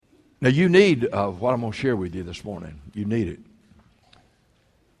Now you need what I'm going to share with you this morning. You need it.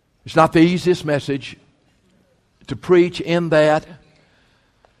 It's not the easiest message to preach in that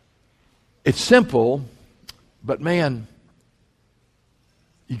it's simple, but man,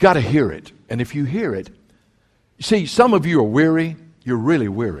 you got to hear it. And if you hear it, you see, some of you are weary. You're really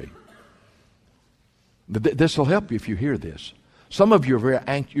weary. This will help you if you hear this. Some of you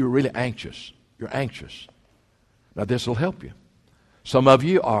are you're really anxious. You're anxious. Now this will help you. Some of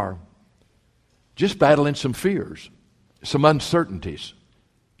you are just battling some fears, some uncertainties.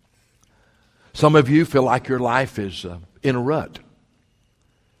 Some of you feel like your life is in a rut.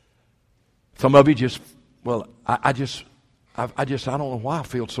 Some of you just, well, I don't know why I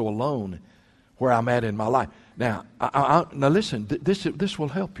feel so alone where I'm at in my life. Now, now listen, this will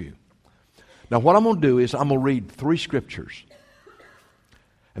help you. Now, what I'm going to do is I'm going to read 3 scriptures.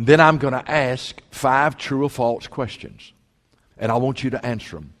 And then I'm going to ask 5 true or false questions. And I want you to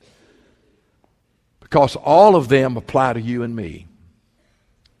answer them. Because all of them apply to you and me.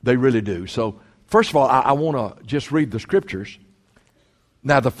 They really do. So, first of all, I want to just read the scriptures.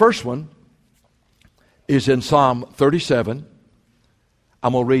 Now, the first one is in Psalm 37.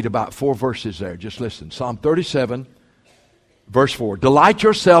 I'm going to read about 4 verses there. Just listen. Psalm 37, verse 4. Delight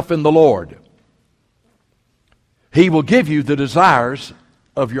yourself in the Lord. He will give you the desires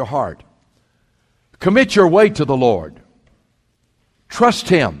of your heart. Commit your way to the Lord. Trust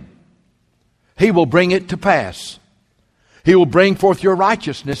Him. He will bring it to pass. He will bring forth your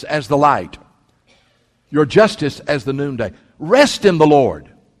righteousness as the light, your justice as the noonday. Rest in the Lord.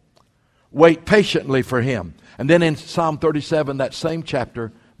 Wait patiently for Him. And then in Psalm 37, that same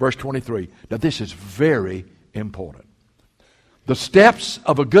chapter, verse 23. Now this is very important. The steps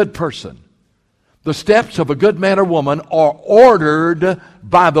of a good person, the steps of a good man or woman are ordered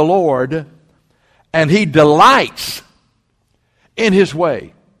by the Lord, and He delights in His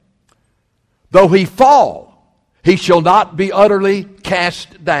way. Though he fall, he shall not be utterly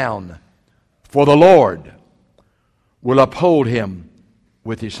cast down, for the Lord will uphold him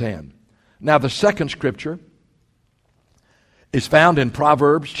with His hand. Now the second scripture is found in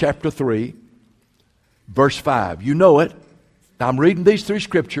Proverbs chapter 3, verse 5. You know it. Now I'm reading these 3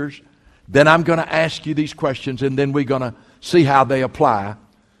 scriptures, then I'm going to ask you these questions, and then we're going to see how they apply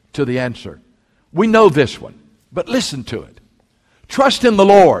to the answer. We know this one, but listen to it. Trust in the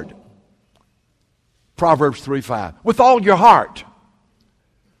Lord. Proverbs 3:5. With all your heart.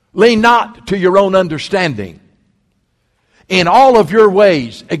 Lean not to your own understanding. In all of your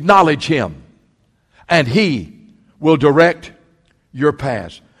ways acknowledge Him, and He will direct your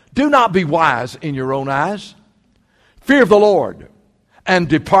paths. Do not be wise in your own eyes. Fear the Lord and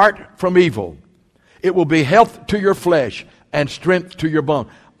depart from evil. It will be health to your flesh and strength to your bone.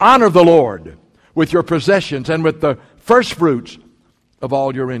 Honor the Lord with your possessions and with the first fruits of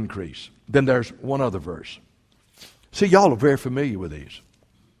all your increase. Then there's one other verse. See, y'all are very familiar with these.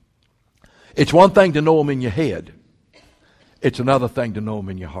 It's one thing to know them in your head. It's another thing to know them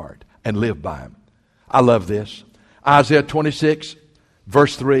in your heart and live by them. I love this. Isaiah 26,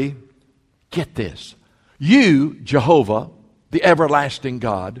 verse 3. Get this. You, Jehovah, the everlasting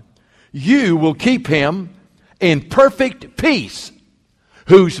God, you will keep him in perfect peace,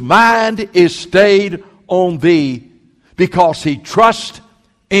 whose mind is stayed on thee, because he trusts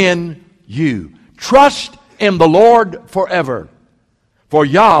in you. Trust in the Lord forever. For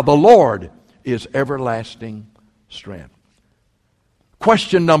Yah, the Lord, is everlasting strength.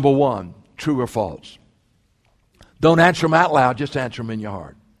 Question number 1, true or false? Don't answer them out loud, just answer them in your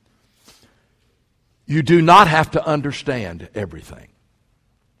heart. You do not have to understand everything.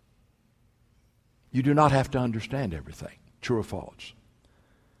 You do not have to understand everything. True or false?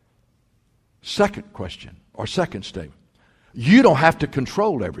 Second question, or second statement. You don't have to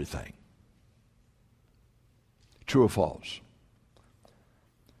control everything. True or false?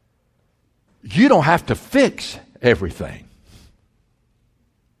 You don't have to fix everything.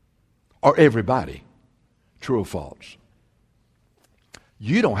 Or everybody. True or false?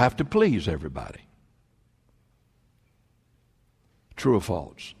 You don't have to please everybody. True or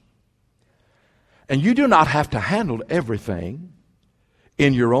false? And you do not have to handle everything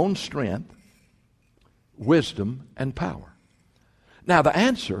in your own strength, wisdom, and power. Now the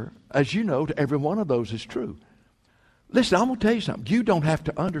answer, as you know, to every one of those is true. Listen, I'm going to tell you something. You don't have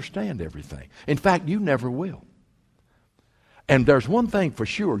to understand everything. In fact, you never will. And there's one thing for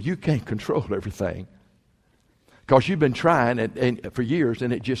sure, you can't control everything. Because you've been trying and for years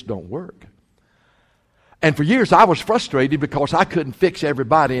and it just don't work. And for years I was frustrated because I couldn't fix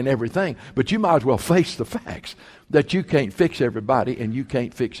everybody and everything. But you might as well face the facts that you can't fix everybody and you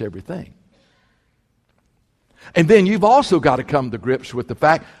can't fix everything. And then you've also got to come to grips with the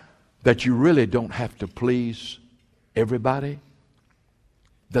fact that you really don't have to please everybody,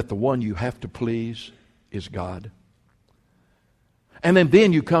 that the one you have to please is God. And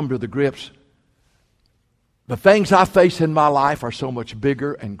then you come to the grips, the things I face in my life are so much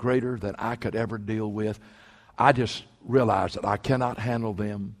bigger and greater than I could ever deal with. I just realize that I cannot handle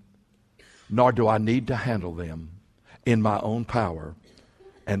them, nor do I need to handle them in my own power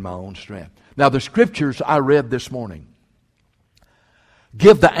and my own strength. Now, the scriptures I read this morning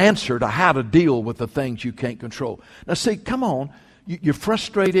give the answer to how to deal with the things you can't control. Now, see, come on. You're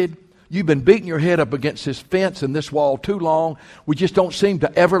frustrated. You've been beating your head up against this fence and this wall too long. We just don't seem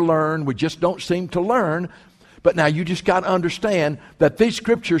to ever learn. We just don't seem to learn. But now you just got to understand that these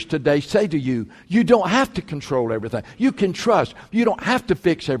scriptures today say to you, you don't have to control everything. You can trust. You don't have to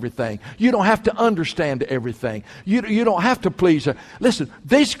fix everything. You don't have to understand everything. You don't have to please. Listen,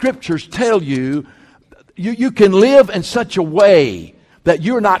 these scriptures tell you, you can live in such a way that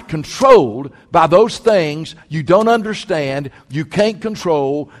you're not controlled by those things you don't understand, you can't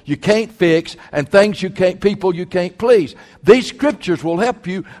control, you can't fix, and people you can't please. These scriptures will help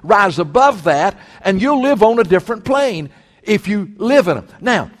you rise above that, and you'll live on a different plane if you live in them.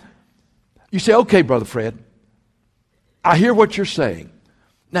 Now, you say, okay, Brother Fred, I hear what you're saying.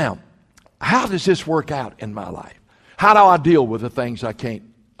 Now, how does this work out in my life? How do I deal with the things I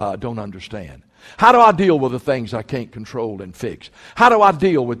don't understand? How do I deal with the things I can't control and fix? How do I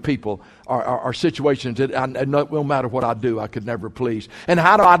deal with people or situations that no matter what I do, I could never please? And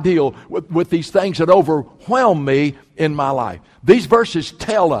how do I deal with these things that overwhelm me in my life? These verses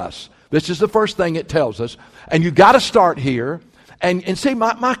tell us. This is the first thing it tells us. And you got to start here. And see,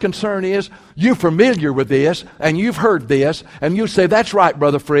 my concern is you're familiar with this and you've heard this and you say, that's right,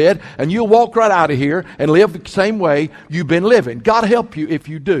 Brother Fred, and you'll walk right out of here and live the same way you've been living. God help you if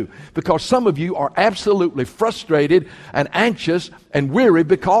you do, because some of you are absolutely frustrated and anxious and weary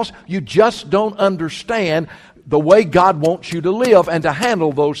because you just don't understand the way God wants you to live and to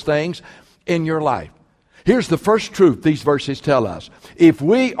handle those things in your life. Here's the first truth these verses tell us. If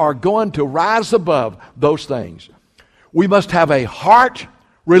we are going to rise above those things, we must have a heart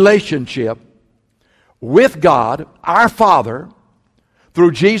relationship with God, our Father,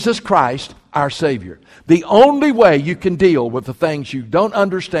 through Jesus Christ, our Savior. The only way you can deal with the things you don't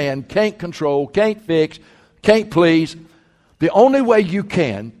understand, can't control, can't fix, can't please, the only way you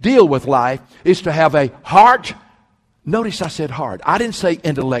can deal with life is to have a heart. Notice I said heart. I didn't say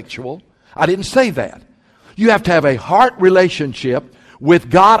intellectual. I didn't say that. You have to have a heart relationship with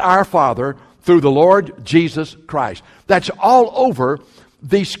God, our Father, through the Lord Jesus Christ. That's all over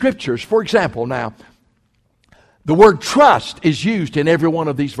these scriptures. For example, now, the word trust is used in every one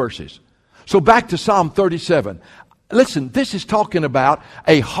of these verses. So back to Psalm 37. Listen, this is talking about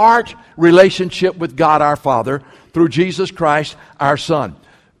a heart relationship with God our Father through Jesus Christ our Son.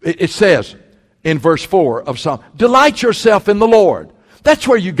 It says in verse 4 of Psalm, delight yourself in the Lord. That's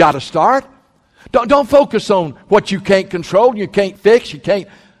where you got to start. Don't focus on what you can't control, you can't fix,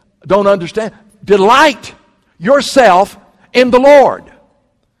 don't understand. Delight yourself in the Lord,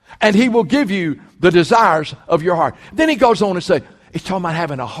 and He will give you the desires of your heart. Then he goes on to say, it's talking about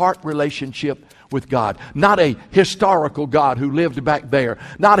having a heart relationship with God. Not a historical God who lived back there.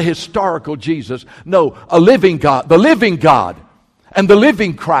 Not a historical Jesus. No, a living God. The living God and the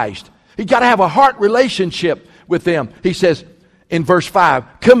living Christ. You got to have a heart relationship with them. He says in verse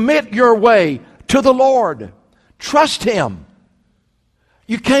 5, commit your way to the Lord. Trust Him.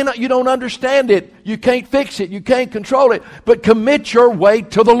 You don't understand it. You can't fix it. You can't control it. But commit your way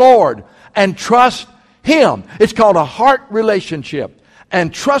to the Lord and trust Him. It's called a heart relationship.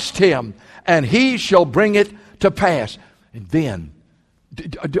 And trust Him, and He shall bring it to pass. And then,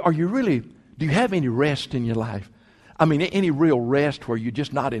 do you have any rest in your life? I mean, any real rest where you're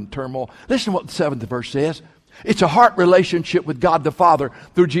just not in turmoil? Listen to what the 7th verse says. It's a heart relationship with God the Father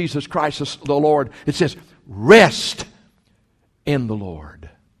through Jesus Christ the Lord. It says, rest in the Lord.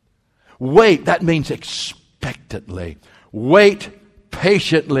 Wait, that means expectantly. Wait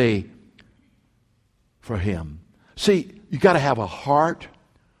patiently for Him. See, you got to have a heart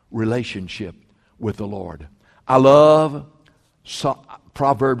relationship with the Lord. I love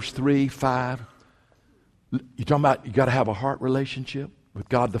Proverbs 3:5. You're talking about you got to have a heart relationship with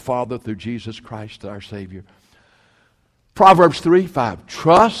God the Father through Jesus Christ our Savior. Proverbs 3:5.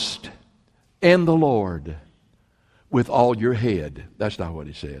 Trust in the Lord with all your head. That's not what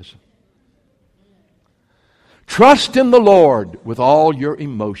it says. Trust in the Lord with all your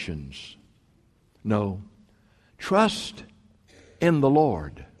emotions. No. Trust in the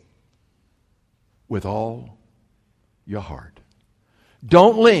Lord with all your heart.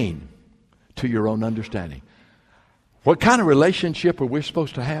 Don't lean to your own understanding. What kind of relationship are we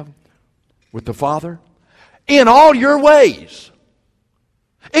supposed to have with the Father? In all your ways.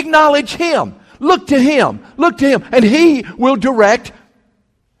 Acknowledge Him. Look to Him. Look to Him. And He will direct.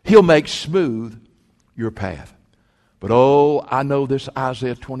 He'll make smooth your path. But oh, I know this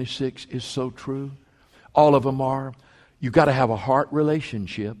Isaiah 26 is so true. All of them are. You've got to have a heart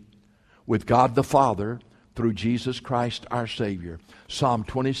relationship with God the Father through Jesus Christ our Savior. Psalm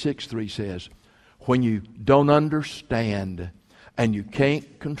 26:3 says, when you don't understand and you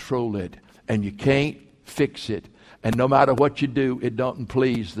can't control it and you can't fix it, and no matter what you do, it doesn't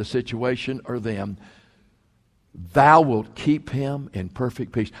please the situation or them, thou wilt keep him in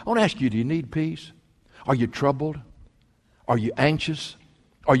perfect peace. I want to ask you, do you need peace? Are you troubled? Are you anxious?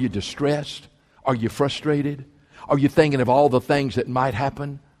 Are you distressed? Are you frustrated? Are you thinking of all the things that might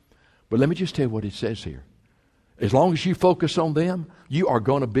happen? But let me just tell you what it says here. As long as you focus on them, you are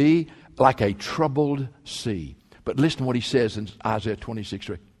going to be like a troubled sea. But listen to what he says in Isaiah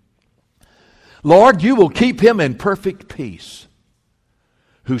 26:3. Lord, you will keep him in perfect peace,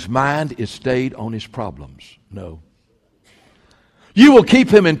 whose mind is stayed on his problems. No. You will keep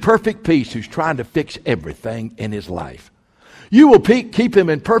him in perfect peace, who's trying to fix everything in his life. You will keep him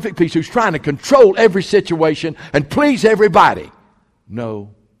in perfect peace, who's trying to control every situation and please everybody.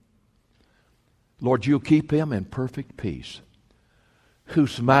 No. Lord, you'll keep him in perfect peace,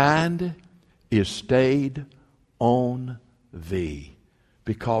 whose mind is stayed on thee,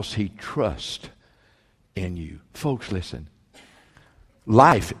 because he trusts in you. Folks, listen.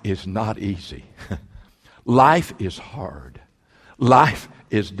 Life is not easy. Life is hard. Life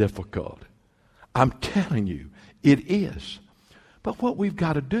is difficult. I'm telling you, it is. But what we've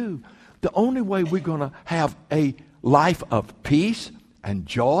got to do, the only way we're going to have a life of peace and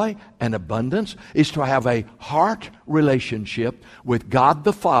joy and abundance is to have a heart relationship with God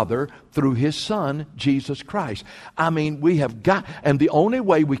the Father through His Son, Jesus Christ. I mean, we have got, and the only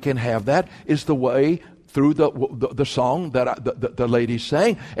way we can have that is the way through the song that the lady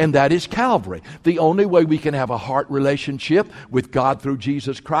sang, and that is Calvary. The only way we can have a heart relationship with God through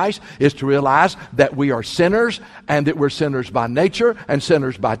Jesus Christ is to realize that we are sinners, and that we're sinners by nature and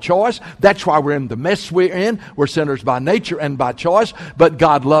sinners by choice. That's why we're in the mess we're in. We're sinners by nature and by choice, but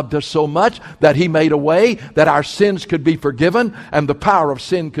God loved us so much that He made a way that our sins could be forgiven and the power of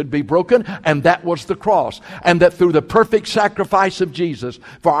sin could be broken, and that was the cross. And that through the perfect sacrifice of Jesus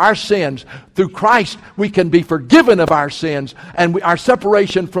for our sins, through Christ, we can be forgiven of our sins, and our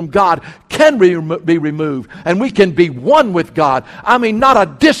separation from God can be removed, and we can be one with God. I mean, not a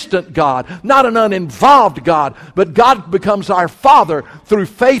distant God, not an uninvolved God, but God becomes our Father through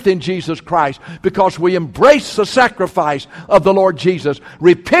faith in Jesus Christ, because we embrace the sacrifice of the Lord Jesus,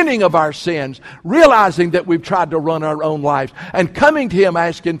 repenting of our sins, realizing that we've tried to run our own lives, and coming to Him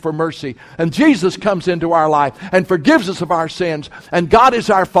asking for mercy. And Jesus comes into our life and forgives us of our sins, and God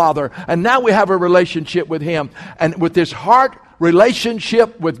is our Father, and now we have a relationship with Him. And with this heart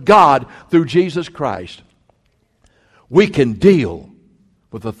relationship with God through Jesus Christ, we can deal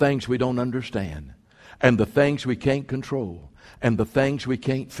with the things we don't understand, and the things we can't control, and the things we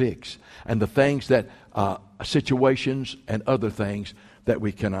can't fix, and the things that situations and other things that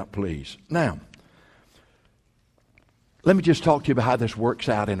we cannot please. Now, let me just talk to you about how this works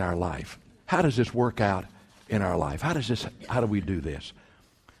out in our life. How does this work out in our life? How do we do this?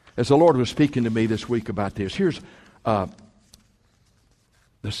 As the Lord was speaking to me this week about this, here's the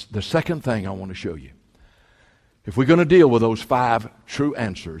second thing I want to show you. If we're going to deal with those 5 true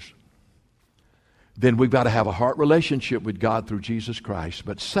answers, then we've got to have a heart relationship with God through Jesus Christ.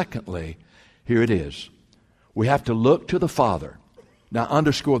 But secondly, here it is. We have to look to the Father. Now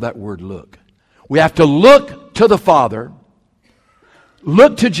underscore that word look. We have to look to the Father,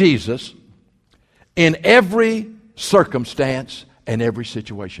 look to Jesus in every circumstance and every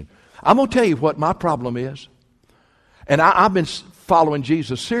situation. I'm going to tell you what my problem is. And I've been following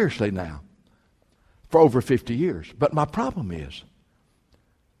Jesus seriously now for over 50 years. But my problem is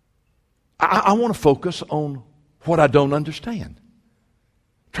I want to focus on what I don't understand.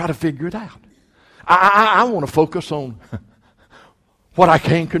 Try to figure it out. I want to focus on what I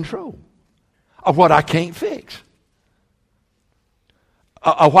can't control, or what I can't fix,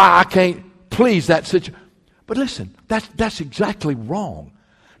 or why I can't please that situation. But listen, that's exactly wrong.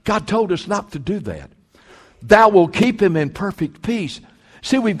 God told us not to do that. Thou will keep him in perfect peace.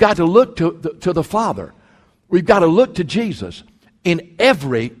 See, we've got to look to the Father. We've got to look to Jesus in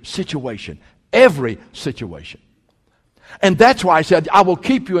every situation. Every situation. And that's why I said, I will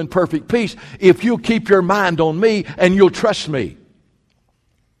keep you in perfect peace if you'll keep your mind on me and you'll trust me.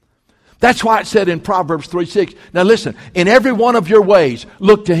 That's why it said in Proverbs 3:6, now listen, in every one of your ways,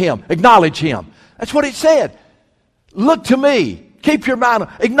 look to Him. Acknowledge Him. That's what it said. Look to me. Keep your mind.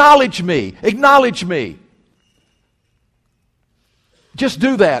 Acknowledge me. Acknowledge me. Just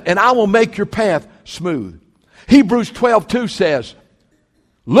do that, and I will make your path smooth. Hebrews 12:2 says,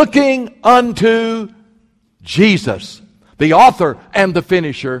 looking unto Jesus, the author and the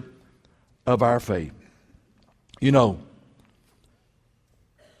finisher of our faith. You know,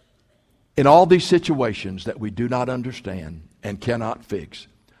 in all these situations that we do not understand and cannot fix,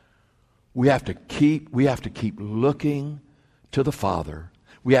 we have to keep looking to the Father.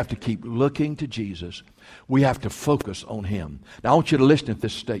 We have to keep looking to Jesus. We have to focus on Him. Now I want you to listen to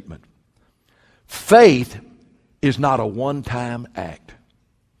this statement. Faith is not a one-time act.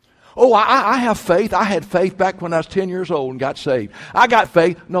 Oh, I have faith. I had faith back when I was 10 years old and got saved. I got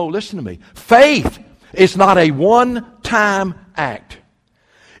faith. No, listen to me. Faith is not a one-time act.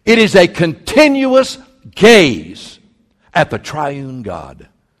 It is a continuous gaze at the triune God.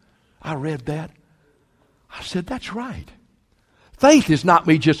 I read that. I said, that's right. Faith is not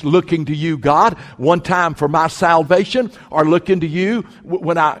me just looking to you, God, one time for my salvation, or looking to you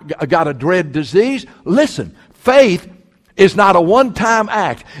when I got a dread disease. Listen, faith is not a one-time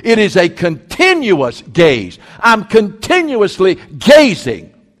act. It is a continuous gaze. I'm continuously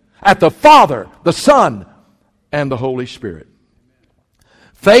gazing at the Father, the Son, and the Holy Spirit.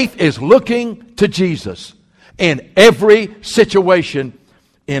 Faith is looking to Jesus in every situation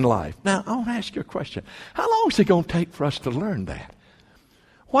in life. Now, I want to ask you a question. How long is it going to take for us to learn that?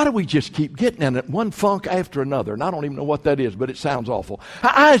 Why do we just keep getting in it, one funk after another? And I don't even know what that is, but it sounds awful.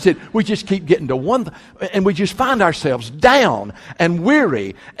 How is it we just keep getting to one, and we just find ourselves down and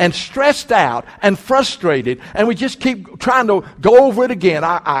weary and stressed out and frustrated, and we just keep trying to go over it again?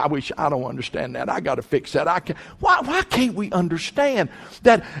 I wish, I don't understand that. I got to fix that. Why can't we understand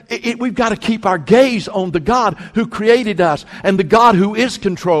that we've got to keep our gaze on the God who created us, and the God who is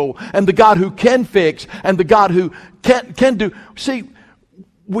control, and the God who can fix, and the God who can do. See,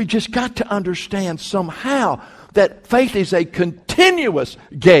 we just got to understand somehow that faith is a continuous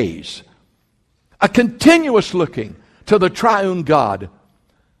gaze, a continuous looking to the triune God,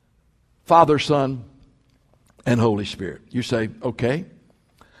 Father, Son, and Holy Spirit. You say, okay.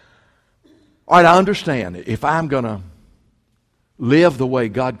 All right, I understand. If I'm going to live the way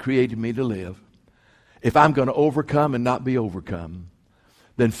God created me to live, if I'm going to overcome and not be overcome,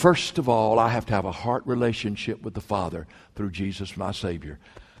 then first of all, I have to have a heart relationship with the Father through Jesus, my Savior.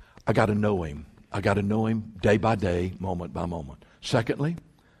 I got to know Him. I got to know Him day by day, moment by moment. Secondly,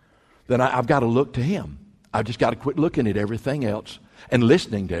 then I've got to look to Him. I've just got to quit looking at everything else and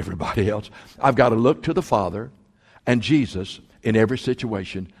listening to everybody else. I've got to look to the Father and Jesus in every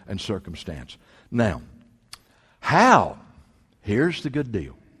situation and circumstance. Now, how? Here's the good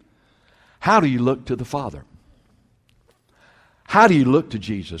deal. How do you look to the Father? How do you look to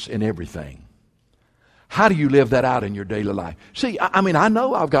Jesus in everything? How do you live that out in your daily life? See, I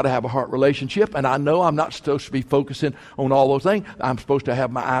know I've got to have a heart relationship, and I know I'm not supposed to be focusing on all those things. I'm supposed to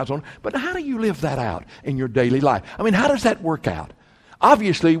have my eyes on. But how do you live that out in your daily life? How does that work out?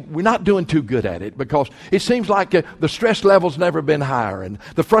 Obviously, we're not doing too good at it, because it seems like the stress level's never been higher, and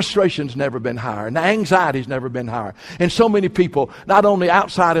the frustration's never been higher, and the anxiety's never been higher. And so many people, not only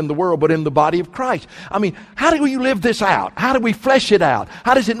outside in the world, but in the body of Christ. How do you live this out? How do we flesh it out?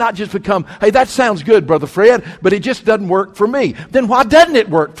 How does it not just become, hey, that sounds good, Brother Fred, but it just doesn't work for me? Then why doesn't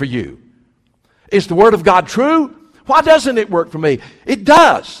it work for you? Is the Word of God true? Why doesn't it work for me? It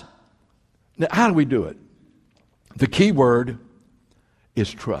does. Now, how do we do it? The key word is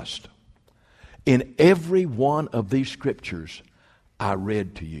trust. In every one of these scriptures I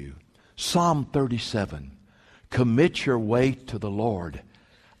read to you, Psalm 37, commit your way to the Lord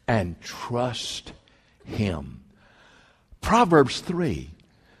and trust Him. Proverbs 3,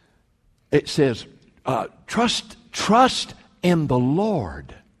 it says, trust in the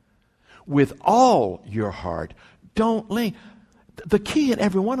Lord with all your heart. Don't lean. The key in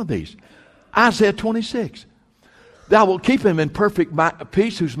every one of these, Isaiah 26, thou wilt keep him in perfect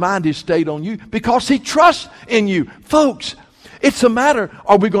peace whose mind is stayed on you, because he trusts in you. Folks, it's a matter,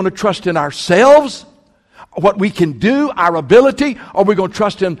 are we going to trust in ourselves, what we can do, our ability? Are we going to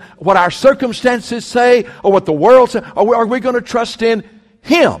trust in what our circumstances say, or what the world says? Or are we going to trust in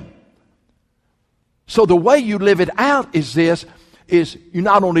Him? So the way you live it out is you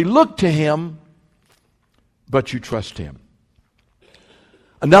not only look to Him, but you trust Him.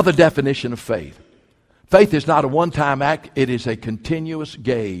 Another definition of faith. Faith is not a one-time act. It is a continuous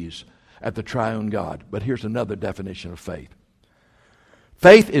gaze at the triune God. But here's another definition of faith.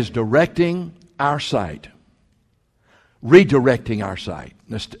 Faith is directing our sight. Redirecting our sight.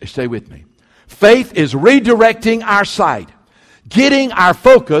 Now stay with me. Faith is redirecting our sight. Getting our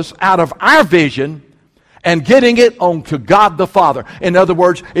focus out of our vision and getting it on to God the Father. In other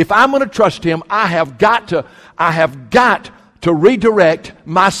words, if I'm going to trust Him, I have got to redirect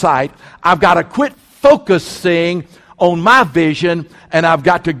my sight. I've got to quit focusing on my vision, and I've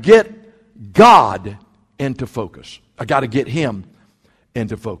got to get God into focus. I got to get Him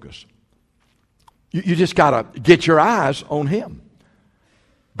into focus. You just got to get your eyes on Him.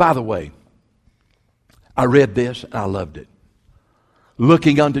 By the way, I read this and I loved it.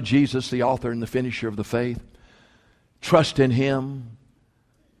 Looking unto Jesus, the author and the finisher of the faith. Trust in Him.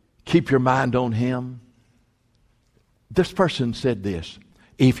 Keep your mind on Him. This person said this: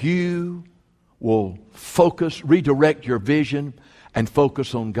 if you will focus, redirect your vision and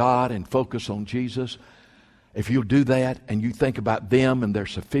focus on God and focus on Jesus, if you'll do that and you think about them and their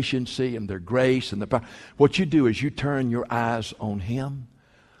sufficiency and their grace and the power, what you do is you turn your eyes on Him,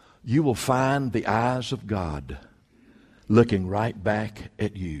 you will find the eyes of God looking right back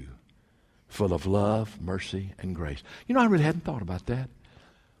at you, full of love, mercy, and grace. You know, I really hadn't thought about that.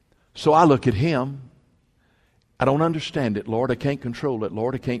 So I look at Him. I don't understand it, Lord. I can't control it,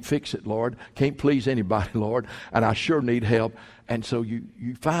 Lord. I can't fix it, Lord. Can't please anybody, Lord. And I sure need help. And so you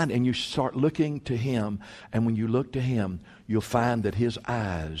find and you start looking to Him. And when you look to Him, you'll find that His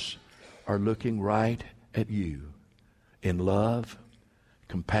eyes are looking right at you in love,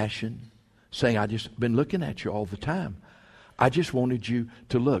 compassion, saying, I just been looking at you all the time. I just wanted you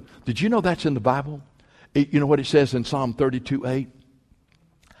to look. Did you know that's in the Bible? You know what it says in Psalm 32:8?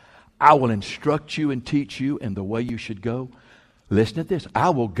 I will instruct you and teach you in the way you should go. Listen to this.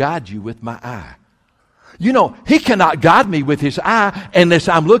 I will guide you with my eye. You know, He cannot guide me with His eye unless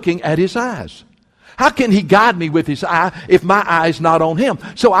I'm looking at His eyes. How can He guide me with His eye if my eye is not on Him?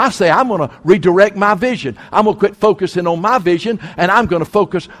 So I say I'm going to redirect my vision. I'm going to quit focusing on my vision, and I'm going to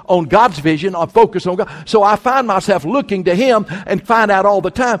focus on God's vision, or focus on God. So I find myself looking to Him and find out all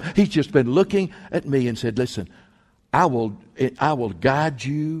the time He's just been looking at me and said, listen, I will guide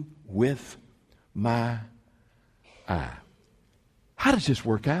you with my eye. How does this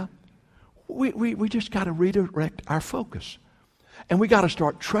work out? We just got to redirect our focus. And we got to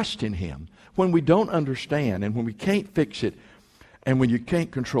start trusting Him when we don't understand and when we can't fix it and when you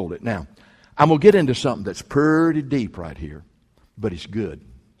can't control it. Now, I'm going to get into something that's pretty deep right here, but it's good.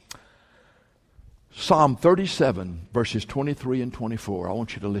 Psalm 37, verses 23 and 24. I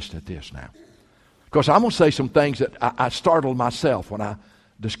want you to listen to this now. Because I'm going to say some things that I startled myself when I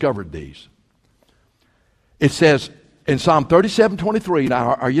discovered these. It says in Psalm 37:23,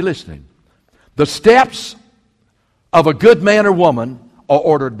 now are you listening? The steps of a good man or woman are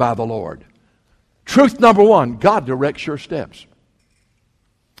ordered by the Lord. Truth number one, God directs your steps.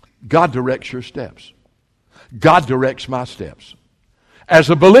 God directs your steps. God directs my steps. As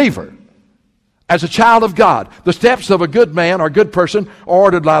a believer, as a child of God, the steps of a good man or good person are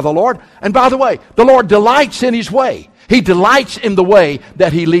ordered by the Lord. And by the way, the Lord delights in His way. He delights in the way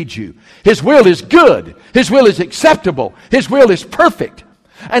that He leads you. His will is good. His will is acceptable. His will is perfect.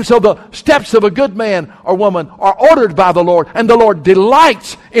 And so the steps of a good man or woman are ordered by the Lord, and the Lord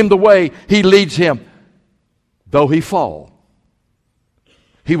delights in the way He leads him. Though he fall,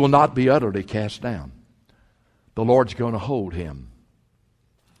 he will not be utterly cast down. The Lord's going to hold him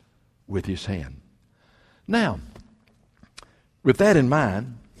with His hand. Now, with that in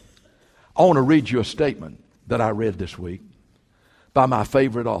mind, I want to read you a statement that I read this week by my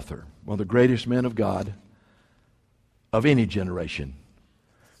favorite author, one of the greatest men of God of any generation,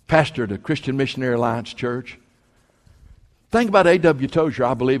 pastor at a Christian Missionary Alliance Church. Think about A.W. Tozer.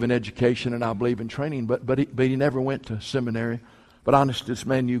 I believe in education and I believe in training, but he never went to seminary. But honest, this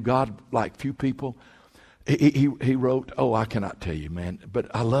man knew God like few people. He wrote, I cannot tell you, man,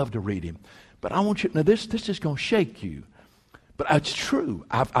 but I love to read him. But I want you to know this is going to shake you. But it's true.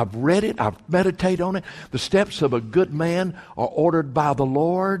 I've read it. I've meditated on it. The steps of a good man are ordered by the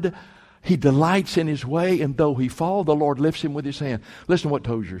Lord. He delights in his way, and though he fall, the Lord lifts him with His hand. Listen to what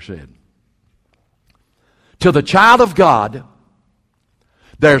Tozer said. To the child of God,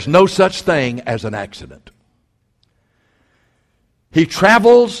 there's no such thing as an accident. He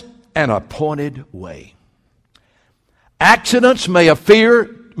travels an appointed way. Accidents may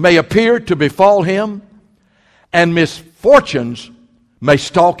appear to befall him, and misfortunes may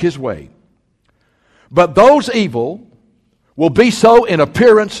stalk his way. But those evil will be so in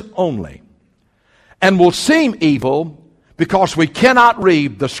appearance only, and will seem evil because we cannot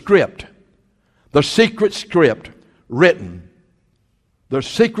read the script, the secret script written, the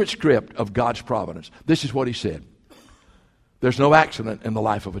secret script of God's providence. This is what he said. There's no accident in the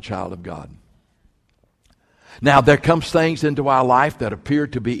life of a child of God. Now, there comes things into our life that appear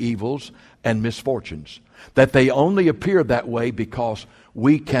to be evils and misfortunes, that they only appear that way because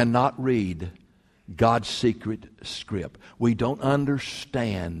we cannot read God's secret script. We don't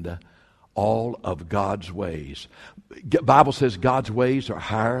understand all of God's ways. Bible says God's ways are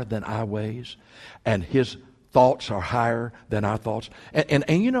higher than our ways, and His thoughts are higher than our thoughts. And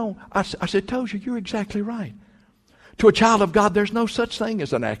you know, I said, Tozer, you're exactly right. To a child of God, there's no such thing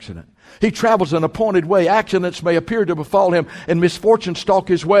as an accident. He travels an appointed way. Accidents may appear to befall him, and misfortune stalk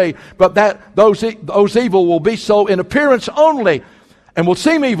his way, but those evil will be so in appearance only, and will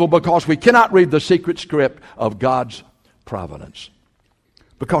seem evil because we cannot read the secret script of God's providence.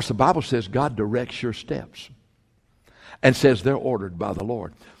 Because the Bible says God directs your steps and says they're ordered by the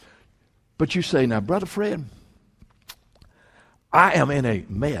Lord. But you say, now, Brother Fred, I am in a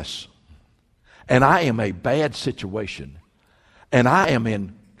mess, and I am a bad situation, and I am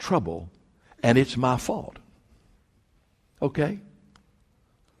in trouble, and it's my fault. Okay?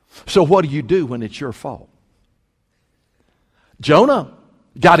 So what do you do when it's your fault? Jonah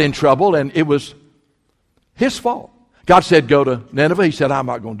got in trouble, and it was his fault. God said, go to Nineveh. He said, I'm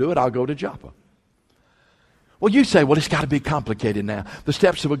not going to do it. I'll go to Joppa. Well, you say, well, it's got to be complicated now. The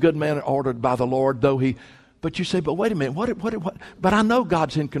steps of a good man are ordered by the Lord, though he... But you say, but wait a minute, what? But I know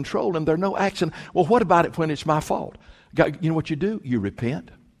God's in control, and there are no accidents. Well, what about it when it's my fault? God, you know what you do? You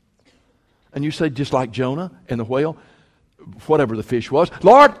repent. And you say, just like Jonah and the whale, whatever the fish was,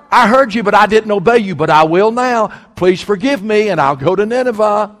 Lord, I heard you, but I didn't obey you, but I will now. Please forgive me, and I'll go to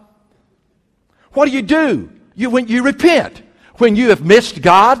Nineveh. What do? When you repent, when you have missed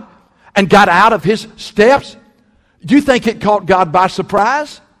God and got out of His steps, do you think it caught God by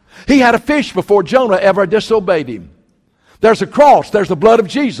surprise? He had a fish before Jonah ever disobeyed Him. There's a cross, there's the blood of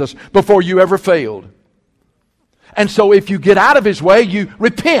Jesus before you ever failed. And so if you get out of His way, you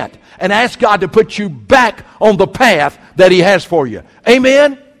repent and ask God to put you back on the path that He has for you.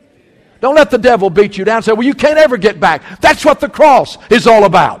 Amen? Don't let the devil beat you down and say, well, you can't ever get back. That's what the cross is all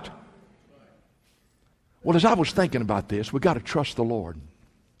about. Well, as I was thinking about this, we've got to trust the Lord.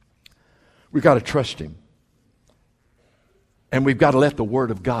 We've got to trust Him. And we've got to let the Word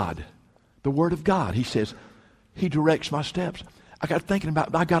of God, He says, He directs my steps. I got thinking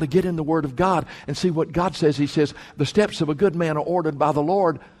about, I got to get in the Word of God and see what God says. He says, the steps of a good man are ordered by the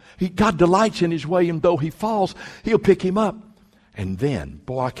Lord. God delights in his way, and though he falls, He'll pick him up. And then,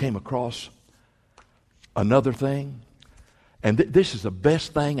 boy, I came across another thing. And this is the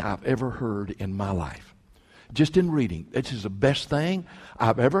best thing I've ever heard in my life. Just in reading, this is the best thing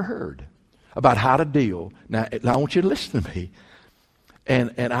I've ever heard about how to deal. Now I want you to listen to me.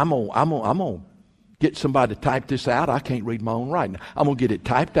 And I'm gonna get somebody to type this out. I can't read my own writing. I'm gonna get it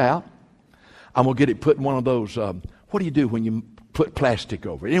typed out. I'm gonna get it put in one of those. What do you do when you put plastic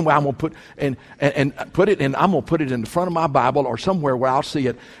over it? Anyway, I'm gonna put and put it in. I'm gonna put it in the front of my Bible or somewhere where I'll see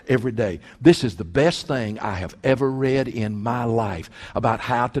it every day. This is the best thing I have ever read in my life about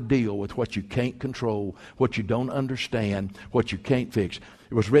how to deal with what you can't control, what you don't understand, what you can't fix.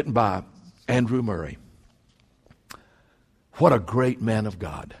 It was written by Andrew Murray. What a great man of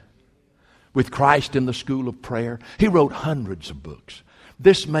God. With Christ in the school of prayer, he wrote hundreds of books.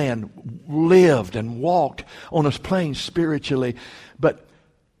 This man lived and walked on a plane spiritually, but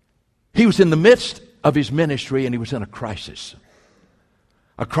he was in the midst of his ministry and he was in a crisis.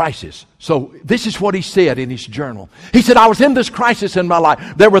 A crisis. So this is what he said in his journal. He said, I was in this crisis in my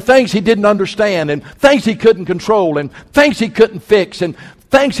life. There were things he didn't understand and things he couldn't control and things he couldn't fix and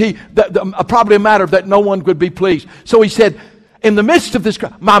things probably a matter that no one would be pleased. So he said, in the midst of this,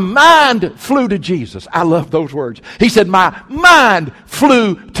 my mind flew to Jesus. I love those words. He said, my mind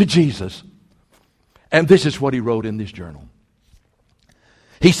flew to Jesus. And this is what he wrote in this journal.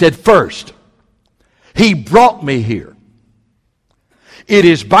 He said, first, He brought me here. It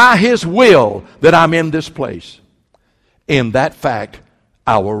is by His will that I'm in this place. In that fact,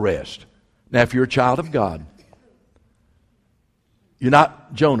 I will rest. Now, if you're a child of God, you're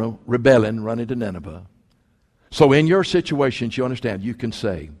not Jonah rebelling, running to Nineveh. So in your situations, you understand, you can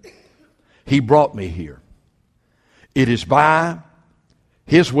say, He brought me here. It is by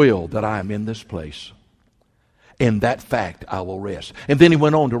His will that I am in this place. In that fact, I will rest. And then he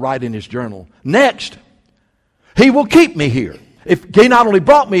went on to write in his journal, next, He will keep me here. If He not only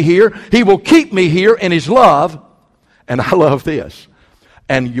brought me here, He will keep me here in His love. And I love this.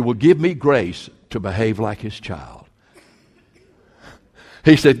 And you will give me grace to behave like His child.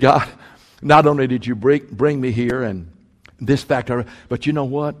 He said, God, not only did you bring me here and this fact, but you know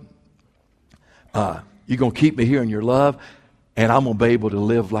what? You're going to keep me here in your love, and I'm going to be able to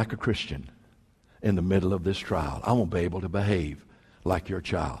live like a Christian in the middle of this trial. I'm going to be able to behave like your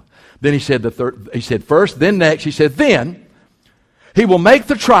child. Then he said first, then next, he said, then He will make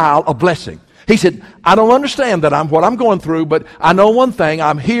the trial a blessing. He said, I don't understand that what I'm going through, but I know one thing.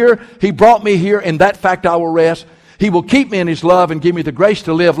 I'm here. He brought me here. In that fact I will rest. He will keep me in His love and give me the grace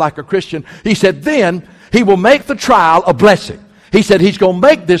to live like a Christian. He said, then He will make the trial a blessing. He said He's going to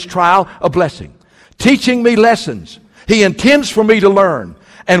make this trial a blessing. Teaching me lessons He intends for me to learn.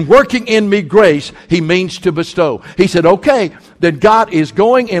 And working in me grace He means to bestow. He said, okay, then God is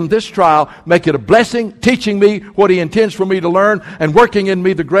going in this trial, make it a blessing, teaching me what He intends for me to learn, and working in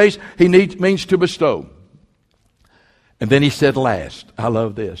me the grace He means to bestow. And then He said last, I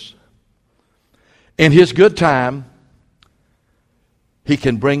love this. In His good time, He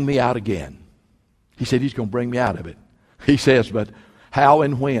can bring me out again. He said He's going to bring me out of it. He says, but how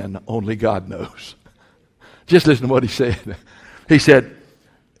and when, only God knows. Just listen to what He said. He said,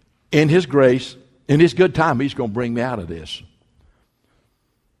 in His grace, in His good time, He's going to bring me out of this.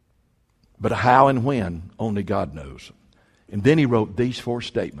 But how and when, only God knows. And then He wrote these 4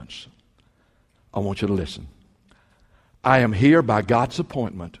 statements. I want you to listen. I am here by God's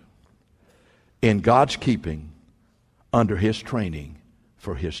appointment, in God's keeping, under His training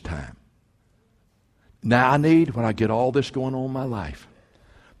for His time. Now I need, when I get all this going on in my life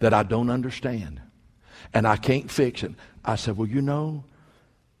that I don't understand and I can't fix it, I said, well, you know,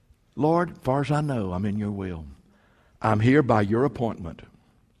 Lord, as far as I know, I'm in Your will. I'm here by Your appointment,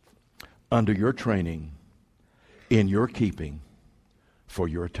 under Your training, in Your keeping, for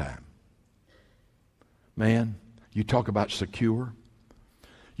Your time. Man, you talk about secure.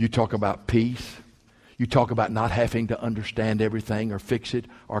 You talk about peace. You talk about not having to understand everything or fix it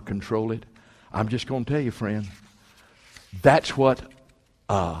or control it. I'm just going to tell you, friend, that's what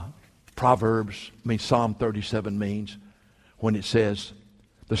Psalm 37 means when it says,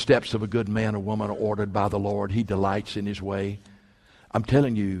 the steps of a good man or woman are ordered by the Lord. He delights in His way. I'm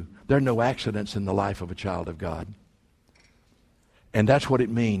telling you, there are no accidents in the life of a child of God. And that's what it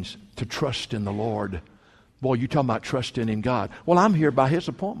means to trust in the Lord. Boy, you're talking about trusting in God. Well, I'm here by His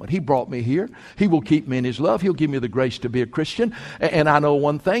appointment. He brought me here. He will keep me in His love. He'll give me the grace to be a Christian. And I know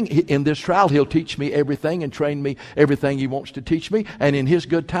one thing. In this trial, He'll teach me everything and train me everything He wants to teach me. And in His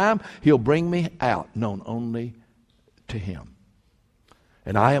good time, He'll bring me out, known only to Him.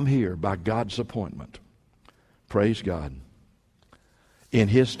 And I am here by God's appointment. Praise God. In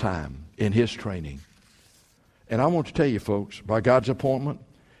His time, in His training. And I want to tell you, folks, by God's appointment,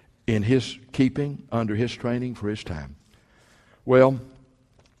 in His keeping, under His training, for His time. Well,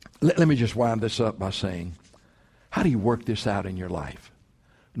 let me just wind this up by saying, how do you work this out in your life?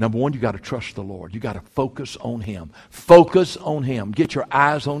 Number one, you got to trust the Lord. You got to focus on Him. Focus on Him. Get your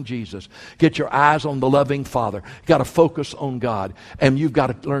eyes on Jesus. Get your eyes on the loving Father. You got to focus on God. And you've got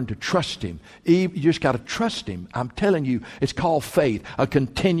to learn to trust Him. You just got to trust Him. I'm telling you, it's called faith. A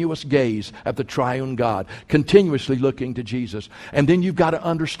continuous gaze at the triune God. Continuously looking to Jesus. And then you've got to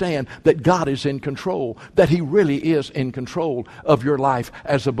understand that God is in control. That He really is in control of your life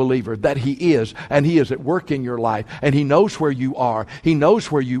as a believer. That He is. And He is at work in your life. And He knows where you are. He knows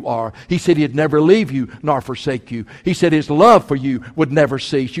where you are. He said He'd never leave you nor forsake you. He said His love for you would never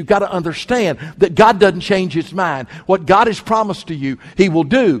cease. You've got to understand that God doesn't change His mind. What God has promised to you, He will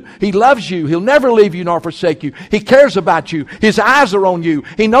do. He loves you. He'll never leave you nor forsake you. He cares about you. His eyes are on you.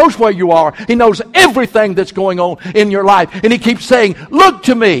 He knows where you are. He knows everything that's going on in your life. And He keeps saying, look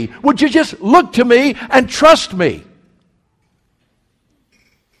to me. Would you just look to me and trust me?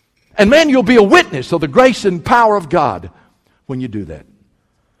 And man, you'll be a witness of the grace and power of God when you do that.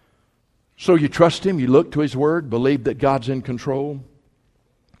 So you trust Him, you look to His Word, believe that God's in control.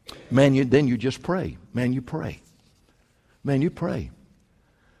 Man, then you just pray. Man, you pray. Man, you pray.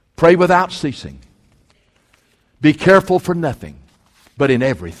 Pray without ceasing. Be careful for nothing, but in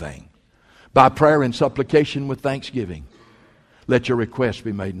everything. By prayer and supplication with thanksgiving, let your requests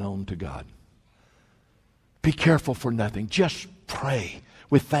be made known to God. Be careful for nothing. Just pray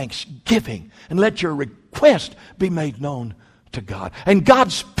with thanksgiving and let your request be made known to God. And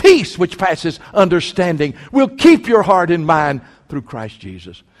God's peace, which passes understanding, will keep your heart and mind through Christ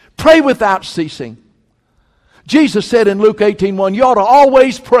Jesus. Pray without ceasing. Jesus said in Luke 18:1, you ought to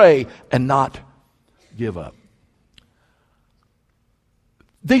always pray and not give up.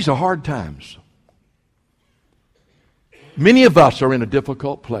 These are hard times. Many of us are in a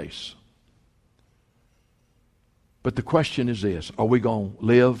difficult place. But the question is this: are we going to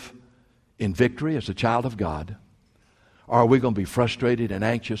live in victory as a child of God? Or are we going to be frustrated and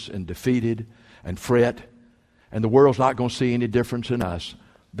anxious and defeated and fret? And the world's not going to see any difference in us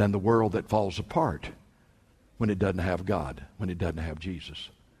than the world that falls apart when it doesn't have God, when it doesn't have Jesus.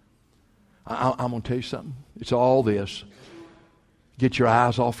 I'm going to tell you something. It's all this. Get your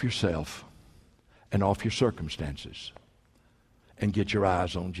eyes off yourself and off your circumstances and get your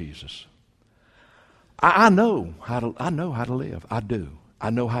eyes on Jesus. I know how to live. I do. I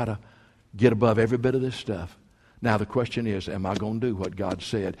know how to get above every bit of this stuff. Now the question is, am I going to do what God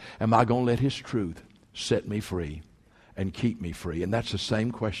said? Am I going to let His truth set me free and keep me free? And that's the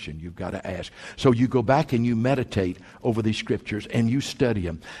same question you've got to ask. So you go back and you meditate over these scriptures and you study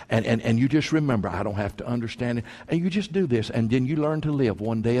them. And you just remember, I don't have to understand it. And you just do this. And then you learn to live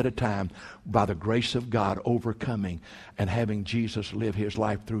one day at a time by the grace of God, overcoming and having Jesus live His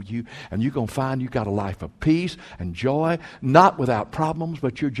life through you. And you're going to find you've got a life of peace and joy, not without problems,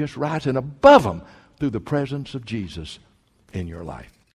 but you're just rising above them through the presence of Jesus in your life.